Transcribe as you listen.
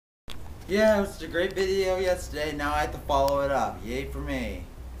Yeah, it was a great video yesterday. Now I have to follow it up. Yay for me.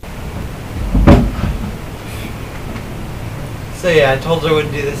 So yeah, I told you I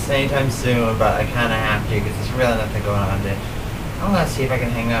wouldn't do this anytime soon, but I kind of have to because there's really nothing going on today. I'm gonna see if I can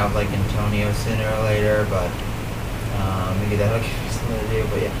hang out with like Antonio sooner or later, but maybe that'll give me something to do.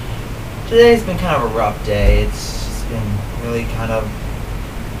 But yeah, today's been kind of a rough day. It's just been really kind of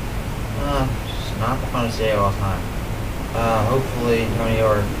just not the funnest day of all time. Hopefully Antonio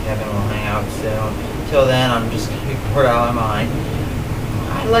or Kevin will hang out soon. Till then, I'm just gonna be bored out of my mind.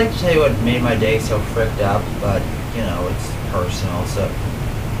 I'd like to tell you what made my day so fricked up, but you know, it's personal, so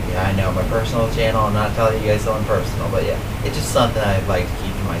yeah, I know my personal channel. I'm not telling you guys something personal, but yeah, it's just something I'd like to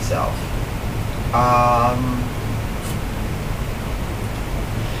keep to myself.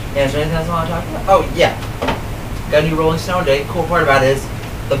 Yeah, is there anything else I want to talk about? Oh yeah, got a new Rolling Stone day. Cool part about it is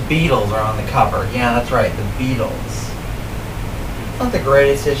the Beatles are on the cover. Yeah, that's right, the Beatles. It's not the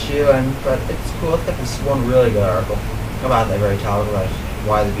greatest issue, but it's cool. It's got this one really good article about the very topic about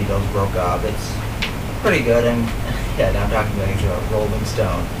why the Beatles broke up. It's pretty good, and yeah, now I'm talking about Rolling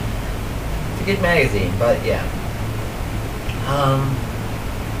Stone. It's a good magazine, but yeah. I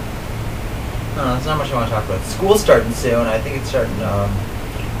don't know, there's not much I want to talk about. School's starting soon. I think it's starting,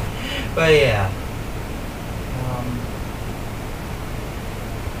 but yeah.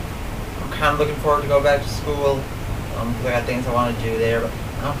 I'm kind of looking forward to go back to school. Because I got things I want to do there, but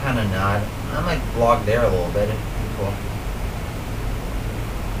I'm kind of not. I might vlog there a little bit. It'd be cool.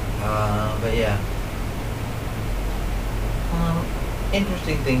 But yeah.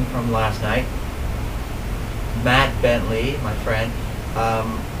 Interesting thing from last night. Matt Bentley, my friend,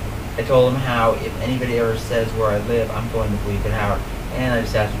 I told him how if anybody ever says where I live, I'm going to bleep it out. And I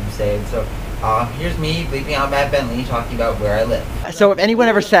just asked him to say it. So here's me bleeping out Matt Bentley talking about where I live. So if anyone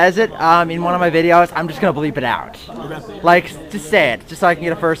ever says it in one of my videos, I'm just going to bleep it out. Like, just say it, just so I can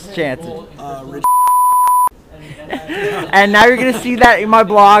get a first chance. And now you're going to see that in my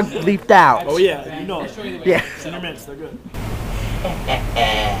blog bleeped out. Oh yeah, you know it. Yeah. Send your minutes, they're good.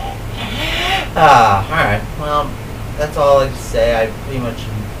 Alright, well, that's all I can say. I pretty much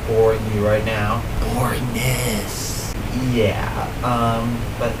am boring you right now. Boringness. Yeah,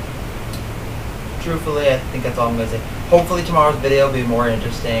 but truthfully, I think that's all I'm going to say. Hopefully tomorrow's video will be more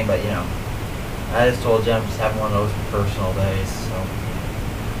interesting, but you know, I just told you I'm just having one of those personal days, so,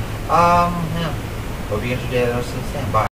 yeah. Hope you get your day the rest of the day. Bye.